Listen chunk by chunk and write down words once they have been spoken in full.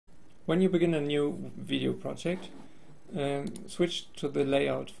When you begin a new video project, switch to the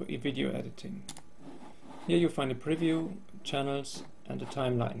layout for video editing. Here you find a preview, channels and a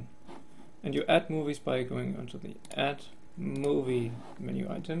timeline. And you add movies by going onto the Add Movie menu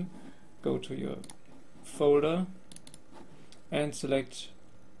item, go to your folder and select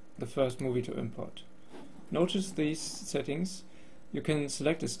the first movie to import. Notice these settings. You can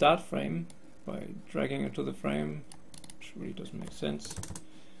select a start frame by dragging it to the frame, which really doesn't make sense,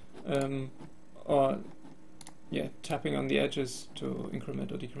 or tapping on the edges to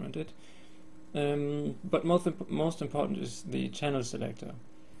increment or decrement it. But most important is the channel selector.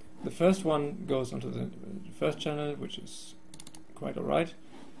 The first one goes onto the first channel, which is quite alright,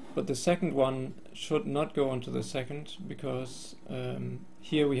 but the second one should not go onto the second, because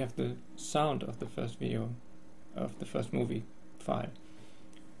here we have the sound of the first video, of the first movie file.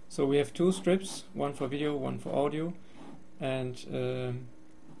 So we have two strips, one for video, one for audio, and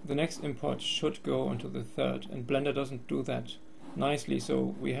the next import should go onto the third, and Blender doesn't do that nicely,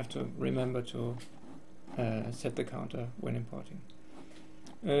 so we have to remember to set the counter when importing.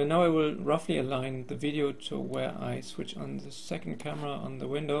 Now I will roughly align the video to where I switch on the second camera on the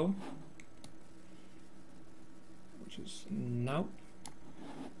window, which is now,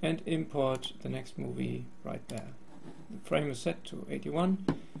 and import the next movie right there. The frame is set to 81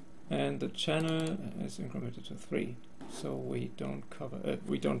 and the channel is incremented to 3, so we don't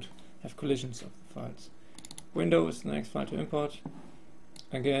have collisions of the files. Window is the next file to import.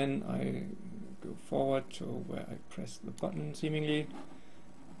 Again, I go forward to where I press the button seemingly.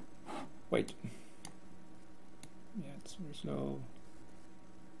 Wait. Yeah, it's very slow.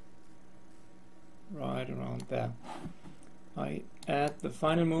 Right around there. I add the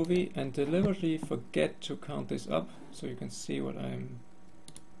final movie and deliberately forget to count this up, so you can see what I'm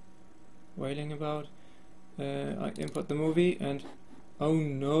wailing about. I import the movie and oh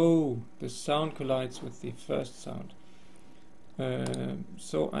no, the sound collides with the first sound.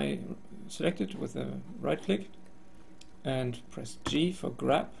 So I select it with a right click and press G for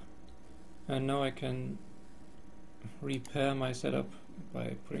grab, and now I can repair my setup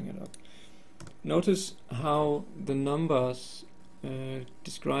by putting it up. Notice how the numbers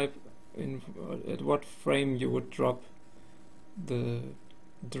describe at what frame you would drop the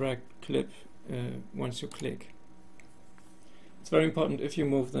drag clip once you click. It's very important, if you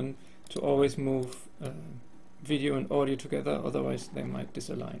move them, to always move video and audio together, otherwise they might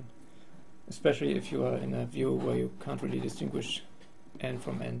disalign, especially if you are in a view where you can't really distinguish end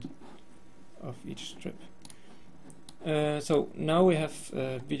from end of each strip. So now we have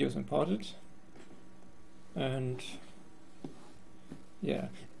videos imported, and yeah,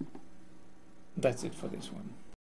 that's it for this one.